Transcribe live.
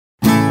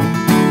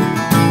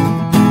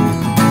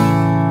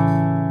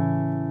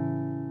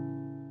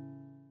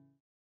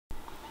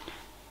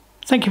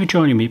Thank you for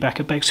joining me back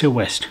at Bexhill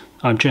West.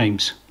 I'm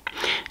James.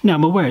 Now,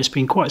 I'm aware it's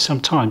been quite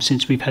some time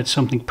since we've had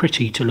something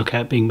pretty to look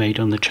at being made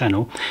on the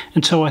channel,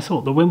 and so I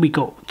thought that when we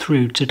got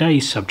through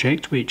today's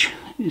subject, which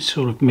is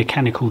sort of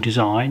mechanical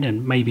design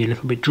and maybe a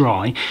little bit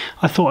dry,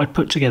 I thought I'd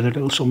put together a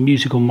little sort of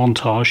musical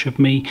montage of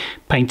me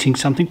painting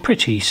something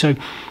pretty. So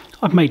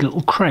I've made a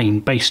little crane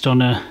based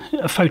on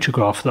a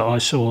photograph that I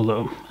saw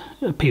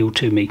that appealed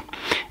to me.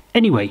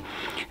 Anyway,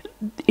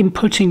 in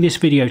putting this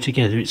video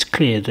together, it's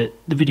clear that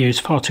the video is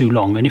far too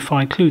long, and if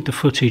I include the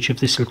footage of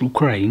this little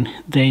crane,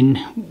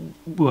 then,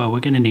 well,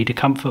 we're going to need a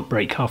comfort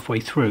break halfway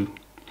through.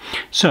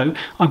 So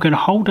I'm going to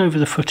hold over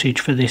the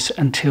footage for this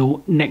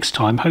until next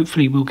time.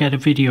 Hopefully we'll get a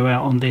video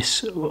out on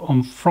this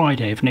on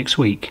Friday of next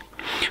week.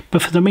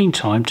 But for the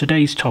meantime,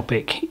 today's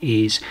topic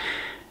is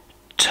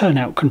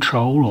turnout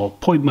control or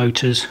point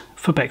motors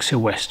for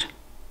Bexhill West.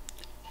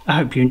 I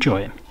hope you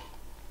enjoy it.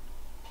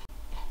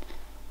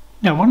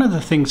 Now, one of the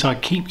things I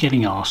keep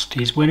getting asked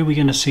is when are we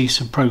going to see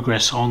some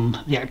progress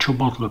on the actual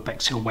model of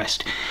Bexhill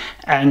West,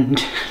 and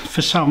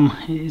for some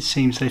it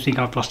seems they think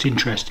I've lost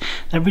interest.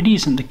 That really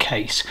isn't the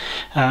case,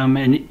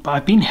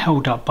 I've been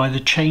held up by the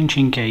change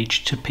in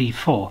gauge to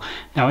P4.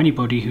 Now,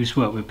 anybody who's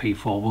worked with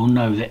P4 will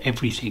know that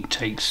everything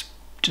takes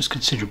just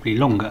considerably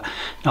longer.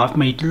 Now, I've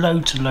made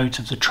loads and loads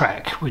of the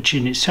track, which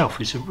in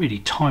itself is a really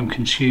time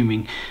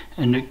consuming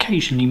and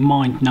occasionally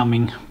mind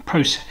numbing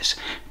process,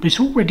 but it's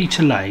all ready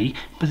to lay.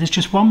 But there's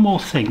just one more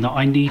thing that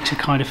I need to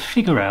kind of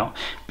figure out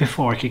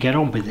before I could get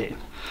on with it,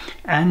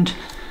 and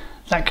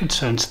that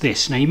concerns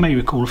this. Now, you may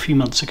recall a few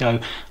months ago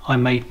I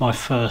made my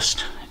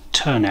first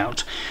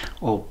turnout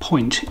or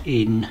point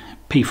in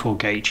P4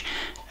 gauge,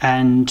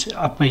 and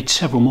I've made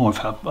several more of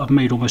her. I've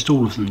made almost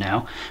all of them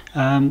now.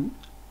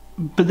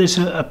 But there's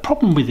a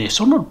problem with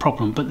this, or not a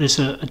problem, but there's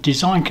a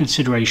design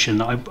consideration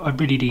that I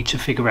really need to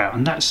figure out,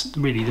 and that's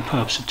really the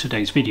purpose of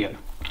today's video.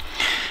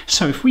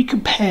 So if we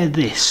compare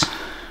this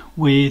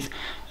with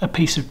a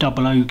piece of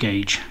 00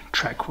 gauge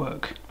track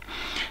work,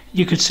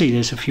 you could see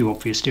there's a few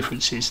obvious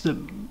differences. That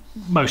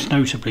most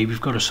notably,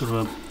 we've got a sort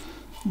of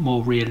a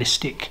more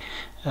realistic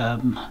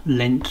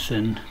length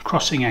and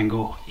crossing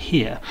angle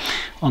here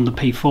on the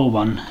P4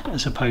 one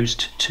as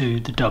opposed to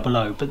the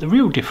 00. But the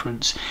real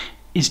difference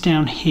is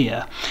down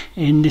here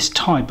in this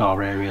tie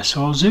bar area,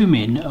 so I'll zoom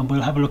in and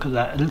we'll have a look at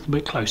that a little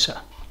bit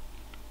closer.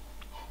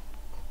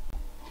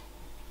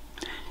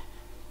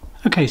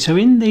 Okay, so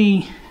in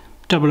the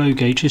 00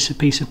 gauge, this is a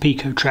piece of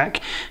Pico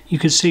track. You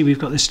can see we've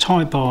got this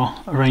tie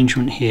bar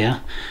arrangement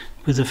here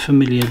with a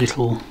familiar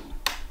little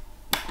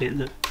bit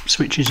that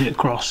switches it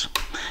across,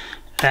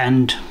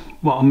 and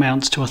what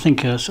amounts to, I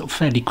think, a sort of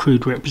fairly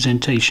crude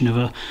representation of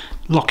a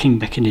locking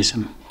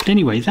mechanism. But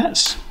anyway,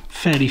 that's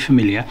fairly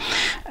familiar,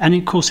 and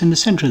of course in the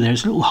centre there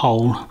is a little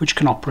hole which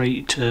can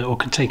operate or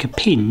can take a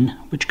pin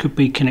which could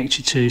be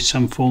connected to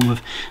some form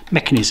of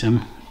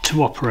mechanism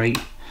to operate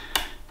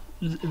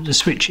the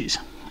switches.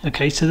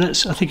 Okay, so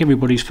that's, I think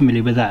everybody's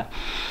familiar with that.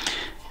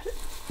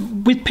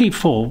 With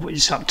P4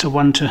 it's up to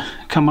one to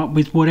come up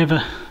with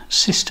whatever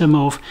system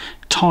of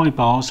tie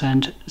bars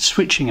and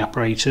switching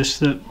apparatus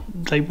that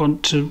they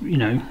want to, you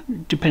know,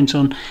 depends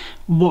on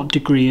what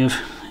degree of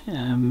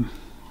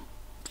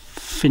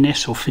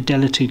finesse or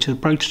fidelity to the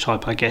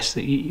prototype, I guess,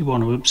 that you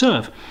want to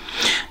observe.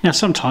 Now,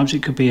 sometimes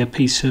it could be a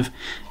piece of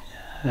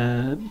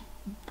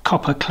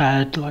copper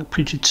clad like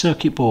printed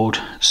circuit board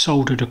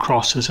soldered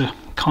across as a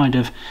kind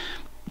of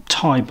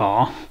tie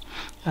bar,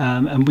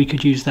 and we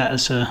could use that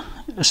as a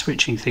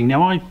switching thing.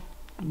 Now, I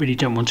really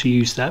don't want to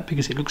use that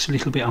because it looks a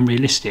little bit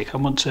unrealistic. I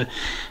want to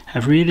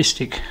have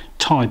realistic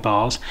tie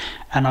bars,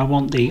 and I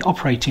want the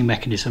operating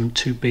mechanism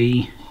to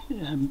be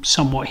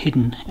somewhat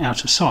hidden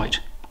out of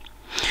sight.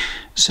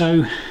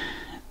 So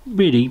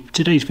really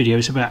today's video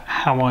is about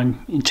how I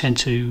intend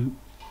to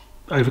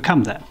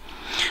overcome that.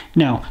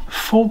 Now,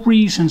 for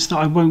reasons that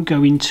I won't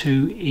go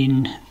into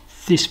in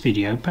this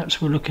video,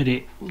 perhaps we'll look at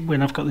it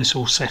when I've got this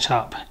all set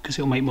up because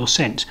it'll make more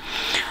sense.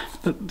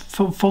 But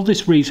for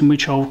this reason,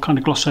 which I'll kind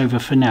of gloss over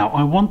for now,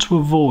 I want to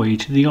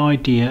avoid the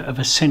idea of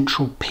a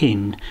central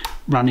pin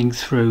running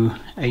through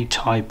a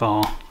tie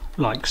bar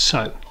like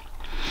so.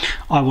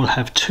 I will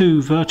have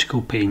two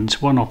vertical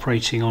pins, one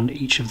operating on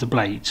each of the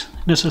blades.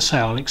 And as I say,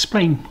 I'll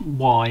explain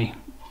why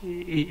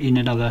in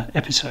another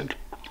episode.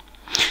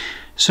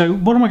 So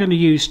what am I going to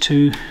use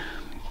to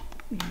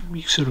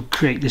sort of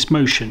create this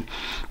motion?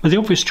 Well, the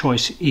obvious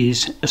choice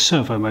is a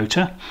servo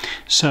motor.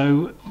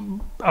 So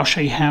I'll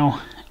show you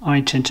how I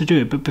intend to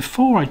do it. But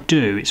before I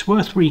do, it's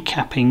worth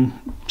recapping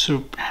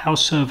sort of how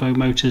servo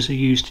motors are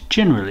used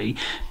generally,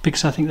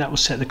 because I think that will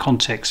set the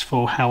context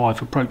for how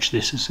I've approached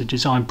this as a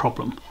design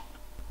problem.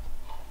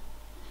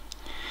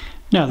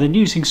 Now, then,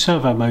 using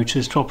servo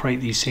motors to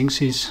operate these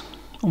things is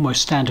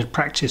almost standard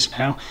practice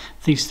now.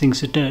 These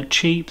things are dirt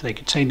cheap, they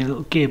contain a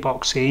little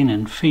gearbox in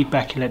and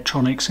feedback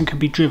electronics, and can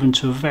be driven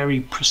to a very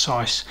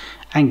precise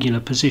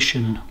angular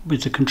position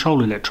with the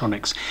control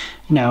electronics.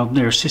 Now,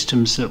 there are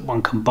systems that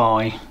one can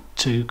buy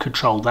to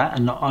control that,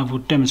 and I will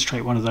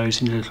demonstrate one of those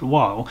in a little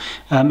while.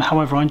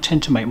 However, I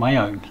intend to make my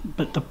own,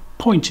 but the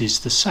point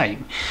is the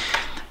same.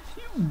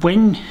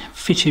 When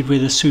fitted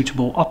with a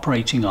suitable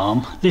operating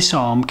arm, this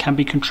arm can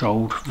be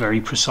controlled very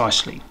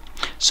precisely.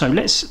 So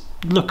let's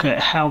look at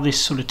how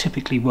this sort of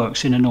typically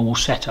works in a normal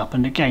setup.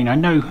 And again, I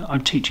know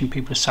I'm teaching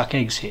people to suck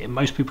eggs here.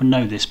 Most people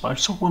know this, but I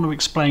sort of want to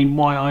explain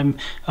why I'm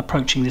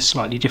approaching this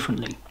slightly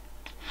differently.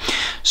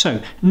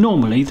 So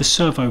normally the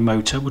servo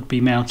motor would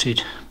be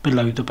mounted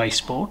below the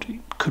baseboard.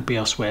 It could be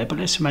elsewhere, but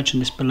let's imagine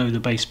this below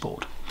the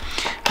baseboard.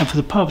 And for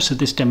the purpose of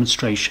this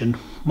demonstration,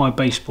 my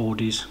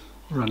baseboard is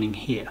running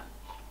here.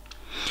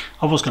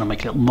 I was going to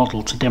make a little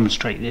model to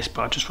demonstrate this,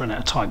 but I just ran out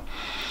of time.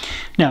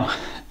 Now,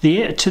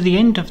 to the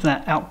end of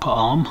that output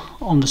arm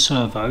on the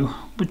servo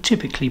would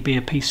typically be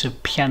a piece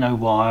of piano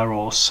wire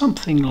or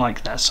something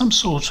like that, some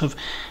sort of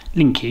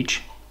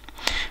linkage,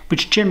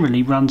 which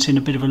generally runs in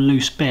a bit of a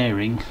loose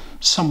bearing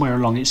somewhere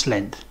along its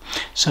length,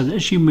 so that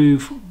as you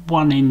move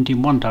one end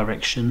in one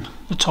direction,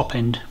 the top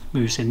end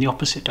moves in the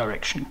opposite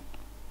direction.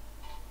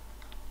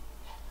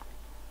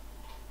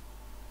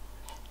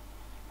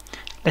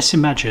 Let's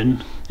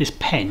imagine this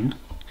pen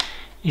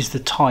is the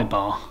tie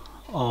bar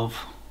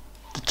of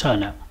the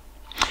turnout.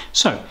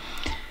 So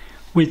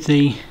with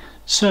the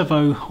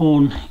servo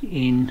horn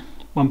in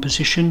one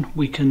position,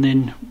 we can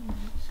then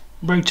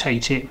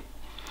rotate it.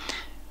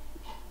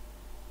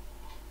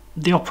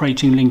 The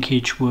operating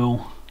linkage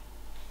will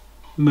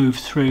move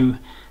through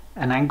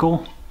an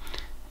angle,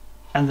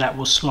 and that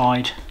will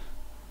slide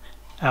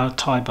our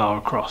tie bar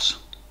across.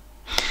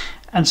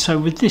 And so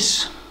with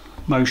this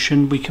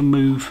motion we can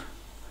move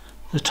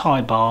the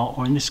tie bar,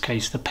 or in this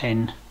case the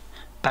pen,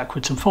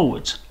 backwards and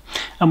forwards.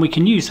 And we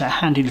can use that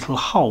handy little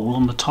hole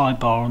on the tie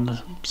bar on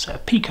the set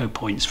of pico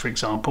points, for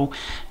example,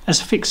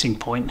 as a fixing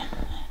point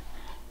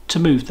to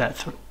move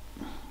that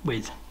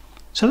with.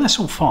 So that's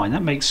all fine,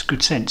 that makes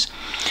good sense.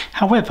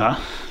 However,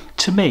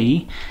 to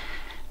me,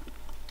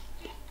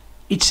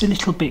 it's a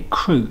little bit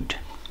crude.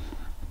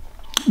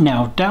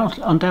 Now,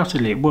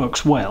 undoubtedly it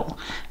works well,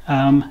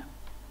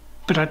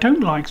 but I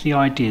don't like the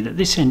idea that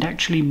this end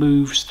actually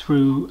moves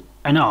through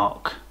an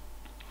arc.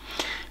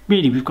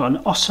 Really, we've got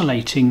an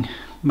oscillating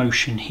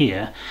motion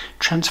here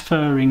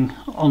transferring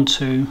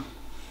onto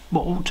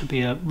what ought to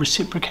be a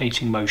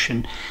reciprocating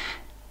motion,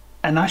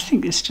 and I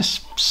think it's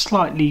just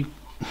slightly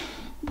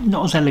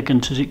not as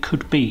elegant as it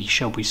could be,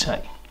 shall we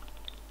say.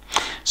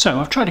 So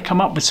I've tried to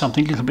come up with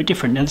something a little bit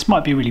different. Now this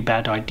might be a really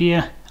bad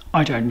idea,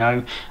 I don't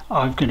know.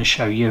 I'm going to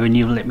show you and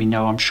you'll let me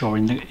know, I'm sure,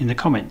 in the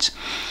comments.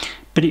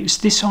 But it's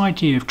this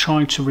idea of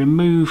trying to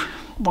remove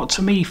what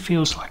to me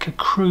feels like a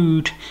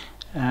crude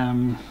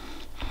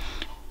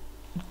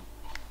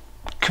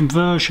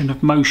conversion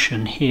of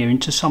motion here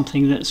into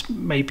something that's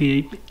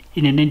maybe,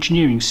 in an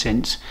engineering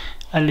sense,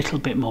 a little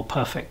bit more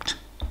perfect.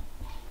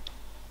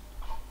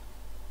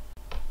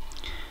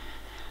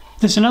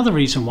 There's another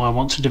reason why I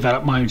want to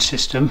develop my own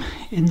system,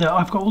 in that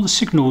I've got all the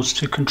signals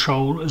to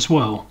control as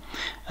well,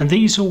 and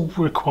these all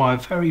require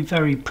very,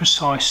 very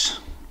precise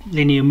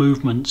linear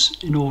movements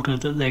in order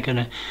that they're going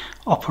to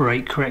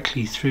operate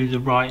correctly through the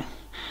right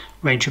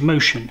range of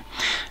motion.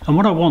 And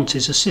what I want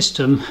is a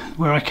system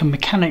where I can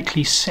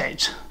mechanically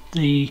set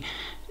the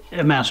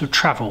amount of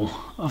travel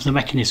of the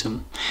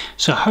mechanism.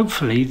 So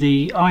hopefully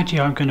the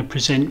idea I'm going to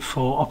present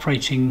for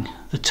operating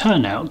the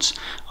turnouts,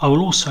 I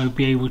will also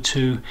be able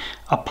to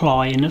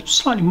apply in a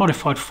slightly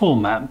modified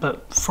format,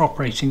 but for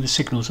operating the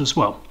signals as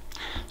well.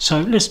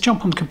 So let's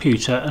jump on the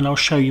computer and I'll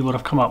show you what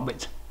I've come up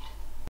with.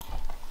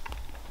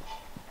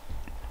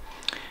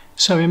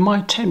 So in my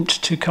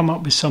attempt to come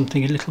up with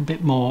something a little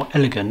bit more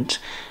elegant,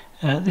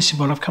 this is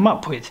what I've come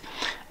up with.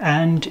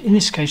 And in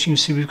this case you can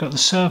see we've got the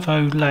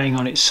servo laying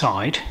on its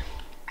side,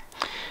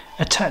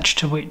 attached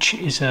to which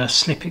is a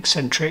slip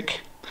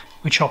eccentric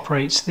which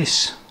operates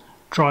this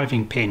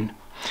driving pin,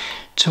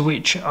 to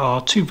which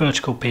are two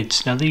vertical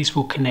pins. Now these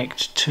will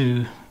connect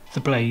to the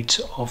blades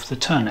of the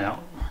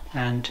turnout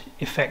and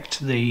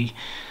effect the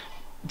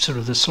sort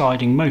of the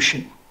sliding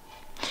motion.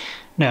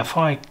 Now if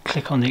I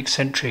click on the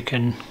eccentric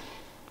and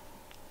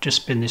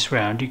just spin this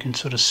round, you can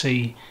sort of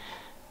see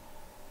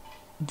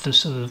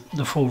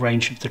the full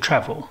range of the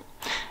travel,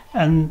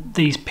 and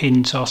these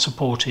pins are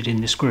supported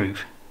in this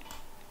groove.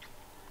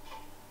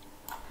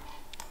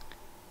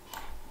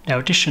 Now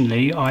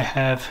additionally I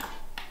have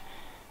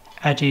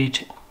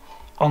added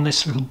on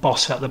this little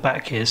boss out the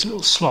back here, there's a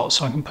little slot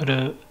so I can put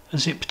a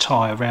zip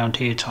tie around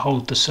here to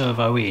hold the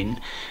servo in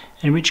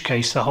which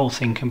case the whole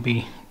thing can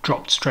be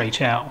dropped straight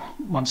out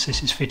once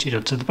this is fitted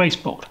onto the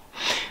baseboard.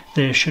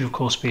 There should of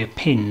course be a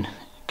pin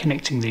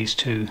connecting these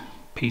two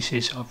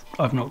pieces.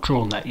 I've not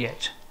drawn that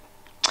yet.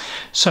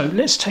 So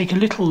let's take a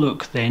little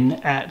look then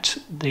at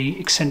the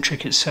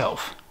eccentric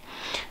itself,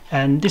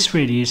 and this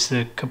really is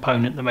the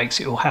component that makes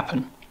it all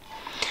happen.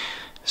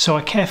 So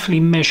I carefully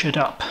measured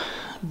up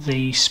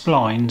the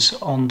splines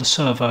on the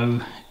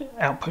servo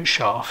output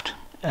shaft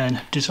and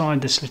have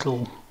designed this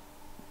little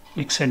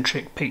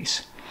eccentric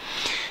piece.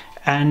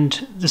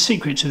 And the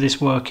secret to this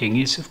working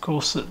is of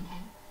course that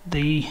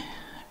the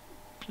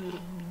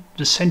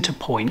center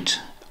point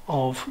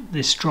of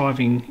this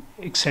driving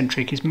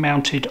eccentric is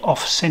mounted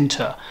off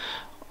center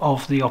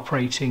of the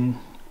operating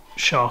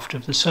shaft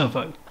of the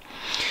servo.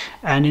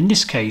 and in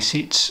this case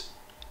it's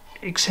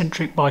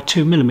eccentric by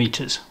 2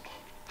 millimeters.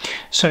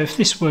 So if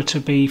this were to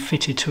be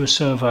fitted to a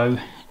servo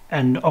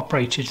and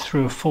operated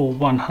through a full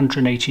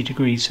 180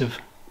 degrees of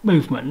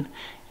movement,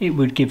 it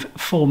would give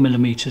 4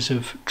 millimeters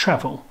of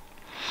travel.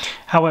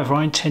 However,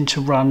 I intend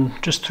to run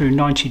just through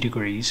 90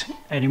 degrees,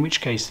 and in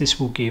which case this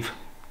will give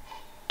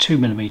 2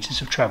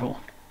 millimeters of travel.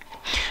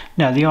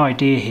 Now the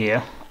idea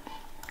here,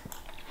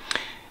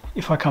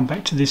 if I come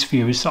back to this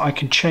view, is that I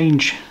can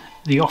change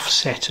the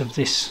offset of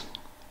this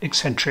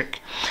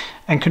eccentric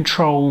and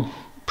control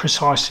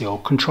precisely,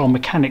 or control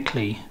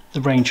mechanically,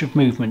 the range of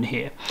movement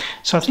here.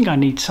 So I think I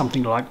need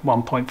something like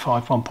 1.5,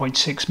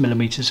 1.6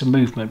 millimeters of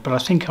movement, but I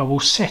think I will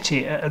set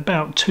it at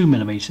about 2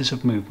 millimeters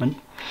of movement,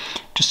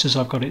 just as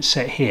I've got it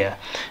set here,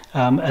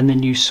 and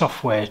then use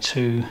software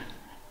to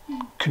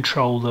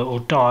control or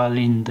dial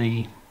in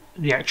the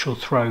actual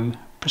throw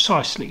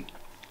precisely.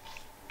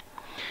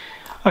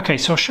 Okay,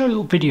 so I'll show a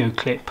little video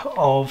clip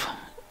of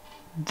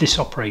this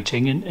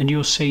operating, and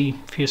you'll see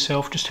for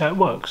yourself just how it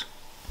works.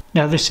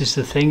 Now this is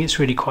the thing, it's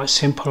really quite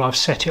simple. I've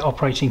set it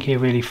operating here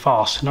really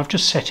fast, and I've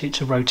just set it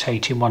to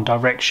rotate in one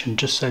direction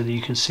just so that you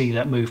can see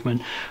that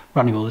movement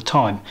running all the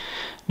time.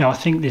 Now I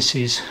think this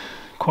is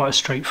quite a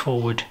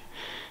straightforward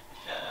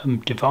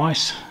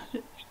device,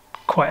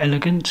 quite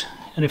elegant,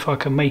 and if I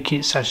can make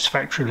it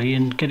satisfactorily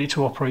and get it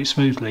to operate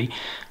smoothly,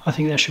 I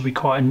think that should be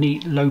quite a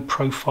neat low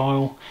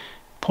profile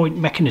point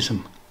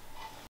mechanism.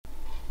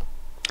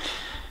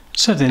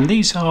 So then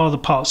these are the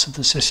parts of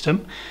the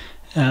system.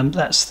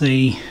 That's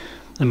the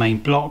main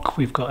block.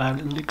 We've got our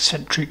little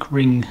eccentric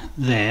ring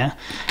there.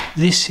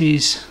 This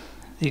is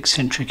the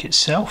eccentric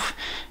itself,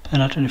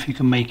 and I don't know if you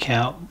can make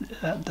out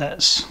that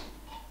that's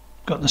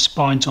got the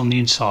spines on the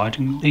inside,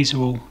 and these are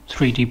all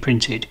 3D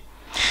printed.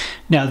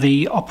 Now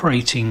the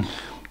operating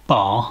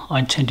bar I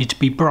intended to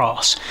be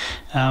brass,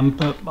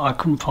 but I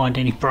couldn't find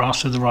any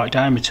brass of the right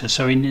diameter,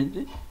 so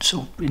in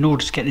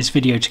order to get this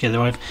video together,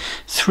 I've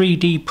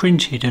 3D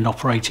printed an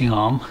operating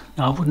arm.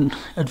 Now I wouldn't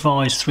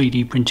advise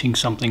 3D printing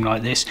something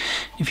like this.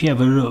 If you have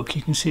a look,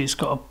 you can see it's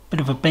got a bit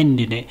of a bend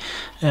in it.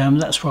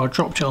 That's where I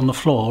dropped it on the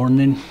floor and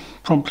then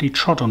promptly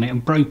trod on it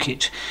and broke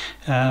it,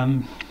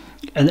 and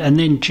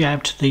then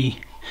jabbed the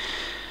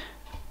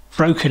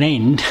broken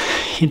end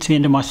into the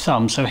end of my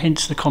thumb, so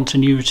hence the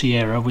continuity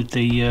error with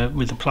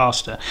the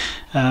plaster.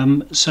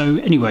 So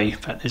anyway, in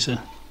fact there's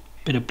a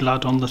bit of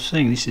blood on the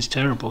thing. This is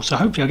terrible. So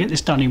hopefully I'll get this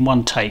done in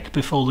one take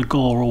before the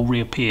gore all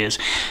reappears.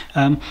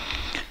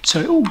 So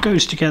it all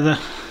goes together,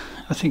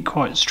 I think,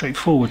 quite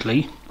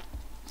straightforwardly.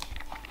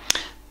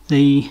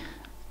 The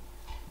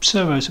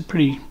servo's a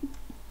pretty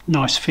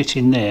nice fit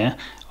in there.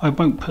 I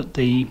won't put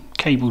the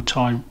cable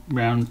tie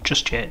round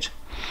just yet.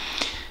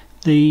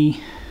 The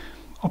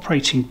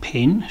operating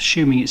pin,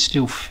 assuming it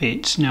still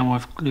fits, now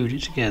I've glued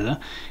it together,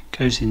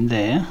 goes in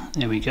there.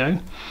 There we go.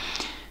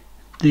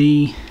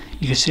 You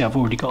can see I've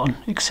already got an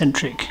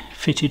eccentric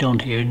fitted on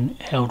here and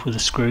held with a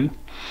screw.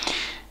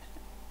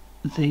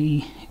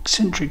 The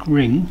eccentric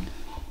ring,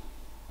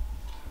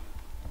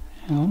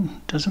 hang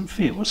on, doesn't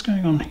fit. What's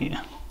going on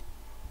here?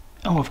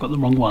 Oh, I've got the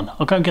wrong one.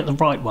 I'll go and get the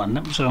right one.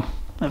 That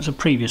was a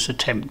previous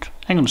attempt.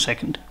 Hang on a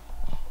second.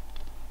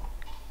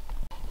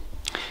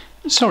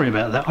 Sorry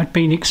about that. I'd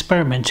been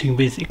experimenting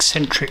with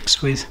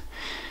eccentrics with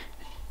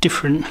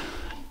different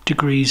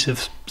degrees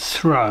of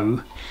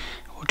throw,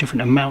 or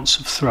different amounts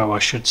of throw I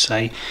should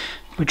say,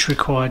 which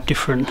required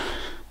different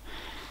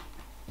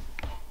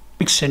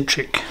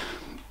eccentric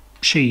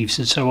sheaves,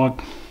 and so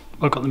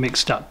I got them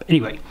mixed up.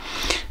 Anyway,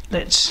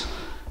 let's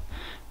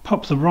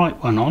pop the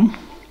right one on,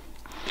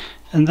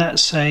 and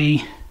it's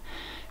a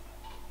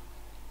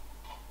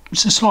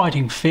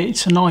sliding fit.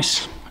 It's a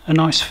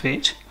nice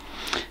fit.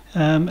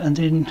 And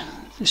then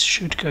this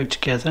should go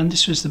together, and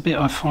this was the bit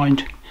I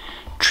find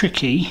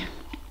tricky.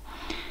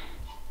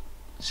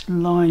 It's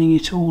lining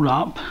it all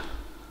up.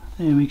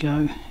 There we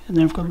go. And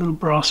then I've got a little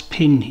brass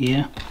pin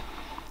here.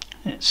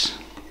 Let's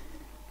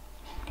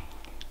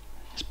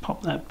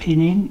pop that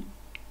pin in.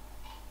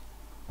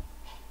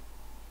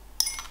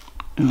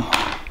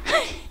 Oh.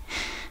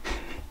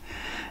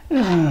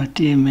 Oh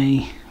dear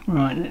me.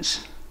 Right,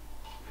 let's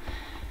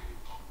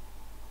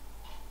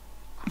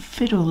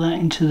fiddle that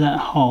into that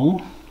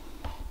hole.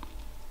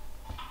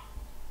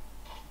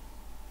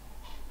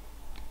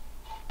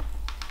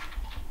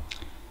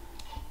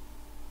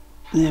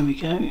 There we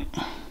go.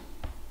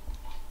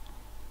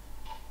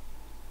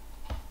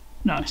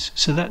 Nice.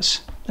 So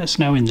that's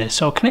now in there.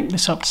 So I'll connect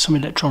this up to some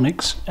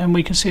electronics and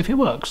we can see if it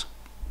works.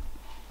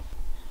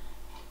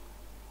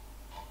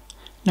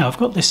 Now I've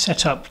got this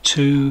set up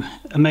to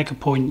a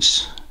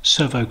Megapoints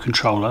servo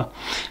controller,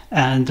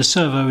 and the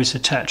servo is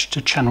attached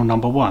to channel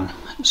number 1.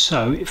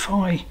 So if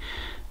I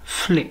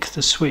flick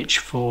the switch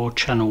for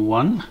channel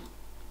 1,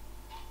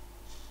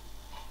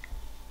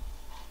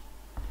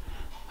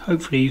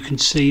 hopefully you can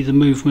see the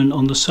movement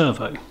on the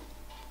servo.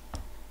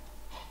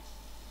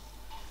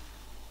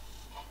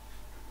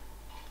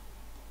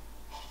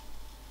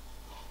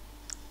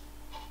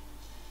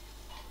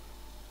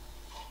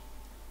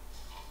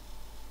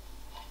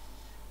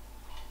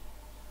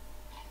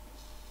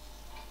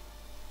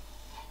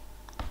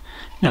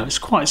 Now it's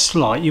quite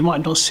slight, you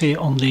might not see it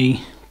on the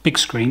big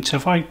screen, so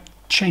if I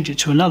change it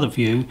to another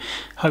view,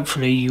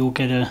 hopefully you'll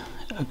get a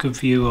good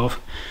view of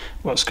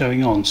what's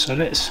going on. So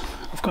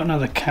I've got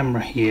another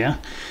camera here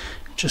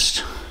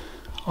just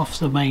off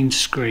the main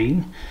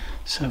screen,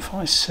 so if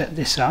I set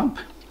this up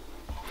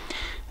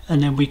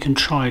and then we can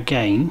try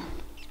again.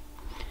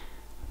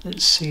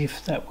 Let's see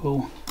if that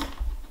will,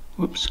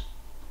 whoops.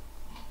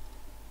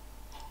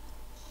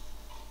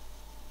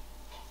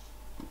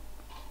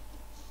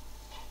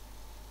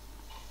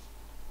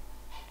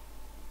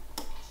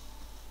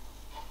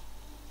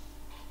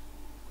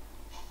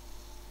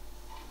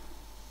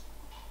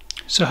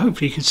 So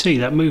hopefully you can see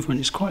that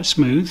movement is quite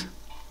smooth,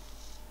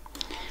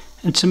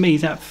 and to me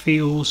that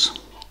feels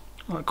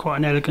like quite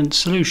an elegant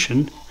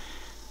solution.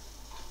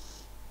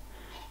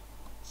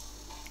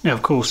 Now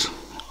of course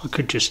I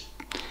could just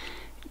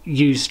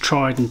use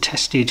tried and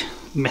tested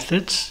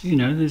methods, you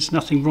know, there's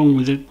nothing wrong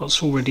with it,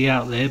 what's already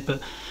out there,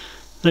 but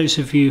those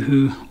of you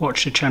who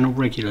watch the channel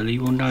regularly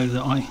will know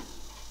that I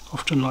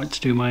often like to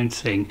do my own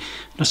thing,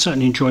 and I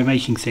certainly enjoy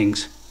making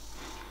things.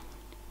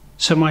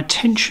 So my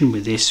intention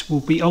with this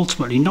will be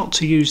ultimately not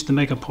to use the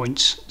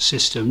megapoints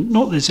system.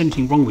 Not that there's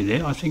anything wrong with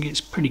it, I think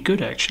it's pretty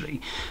good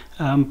actually,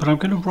 but I'm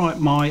going to write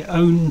my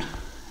own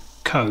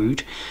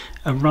code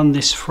and run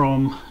this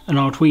from an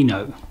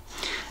Arduino,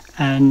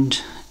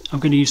 and I'm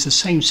going to use the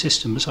same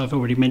system as I've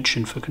already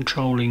mentioned for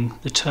controlling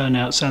the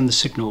turnouts and the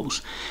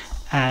signals,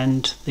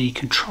 and the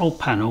control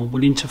panel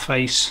will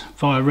interface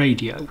via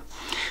radio,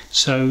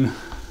 so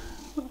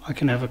I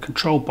can have a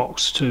control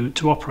box to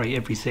operate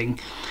everything.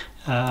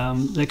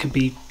 That can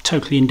be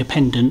totally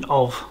independent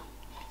of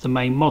the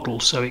main model,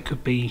 so it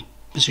could be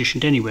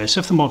positioned anywhere. So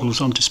if the model is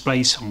on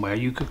display somewhere,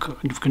 you could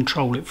kind of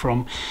control it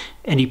from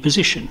any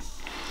position.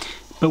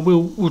 But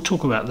we'll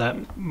talk about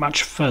that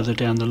much further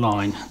down the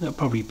line. That'll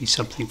probably be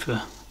something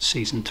for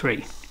season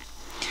 3.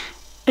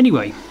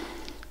 Anyway,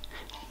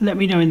 let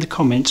me know in the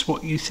comments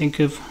what you think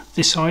of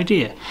this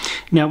idea.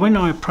 Now when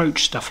I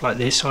approach stuff like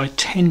this, I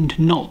tend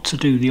not to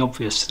do the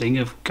obvious thing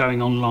of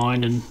going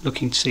online and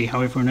looking to see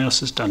how everyone else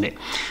has done it,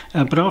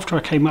 but after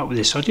I came up with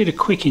this I did a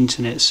quick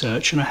internet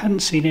search and I hadn't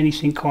seen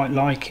anything quite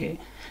like it,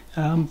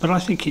 but I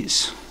think it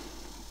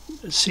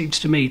seems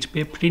to me to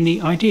be a pretty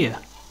neat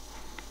idea.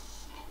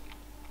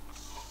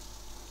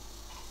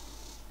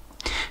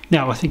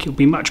 Now I think it'll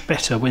be much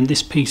better when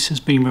this piece has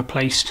been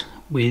replaced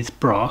with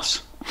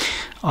brass.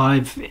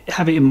 I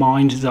have it in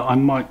mind that I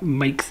might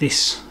make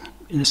this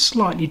in a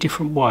slightly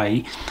different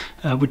way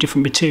with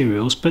different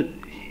materials, but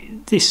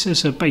this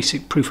as a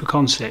basic proof of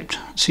concept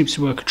seems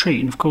to work a treat,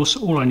 and of course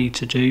all I need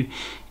to do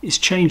is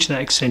change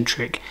that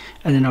eccentric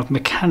and then I've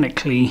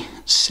mechanically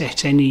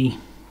set any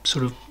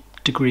sort of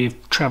degree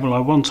of travel I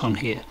want on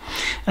here,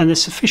 and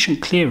there's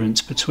sufficient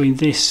clearance between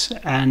this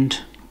and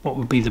what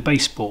would be the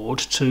baseboard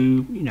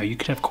to, you know, you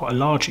could have quite a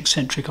large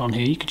eccentric on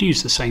here. You could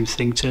use the same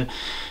thing to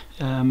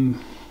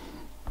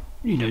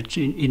you know,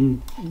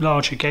 in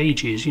larger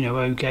gauges, you know,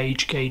 O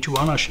gauge, gauge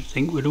 1 I should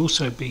think would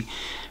also be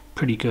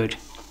pretty good.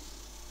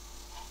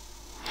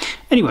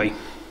 Anyway,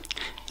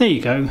 there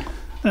you go,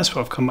 that's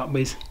what I've come up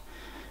with.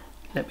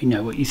 Let me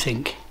know what you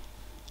think.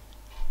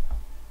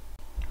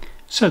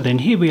 So then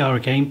here we are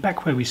again,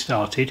 back where we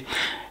started.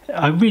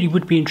 I really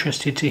would be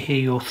interested to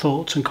hear your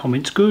thoughts and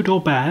comments, good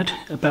or bad,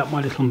 about my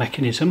little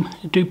mechanism.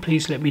 Do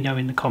please let me know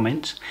in the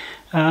comments.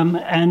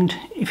 And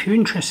if you're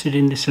interested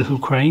in this little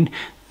crane,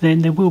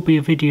 then there will be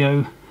a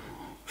video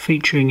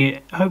featuring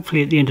it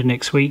hopefully at the end of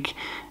next week,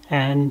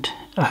 and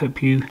I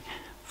hope you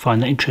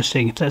find that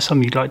interesting. If that's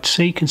something you'd like to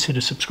see,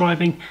 consider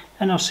subscribing,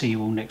 and I'll see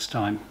you all next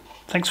time.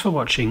 Thanks for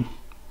watching.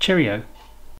 Cheerio.